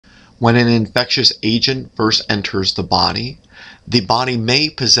When an infectious agent first enters the body may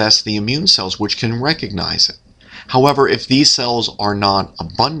possess the immune cells which can recognize it. However, if these cells are not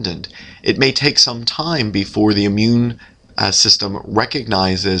abundant, it may take some time before the immune system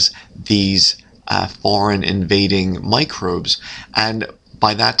recognizes these foreign invading microbes, and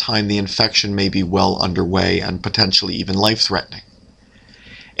by that time the infection may be well underway and potentially even life-threatening.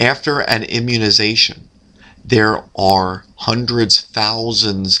 After an immunization, there are hundreds,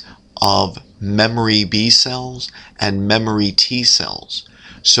 thousands of memory B cells and memory T cells,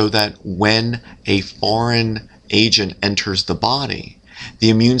 so that when a foreign agent enters the body, the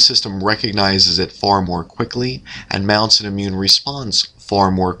immune system recognizes it far more quickly and mounts an immune response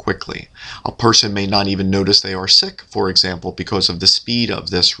far more quickly. A person may not even notice they are sick, for example, because of the speed of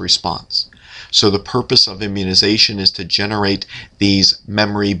this response. So the purpose of immunization is to generate these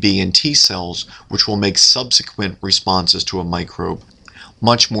memory B and T cells, which will make subsequent responses to a microbe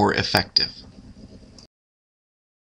much more effective.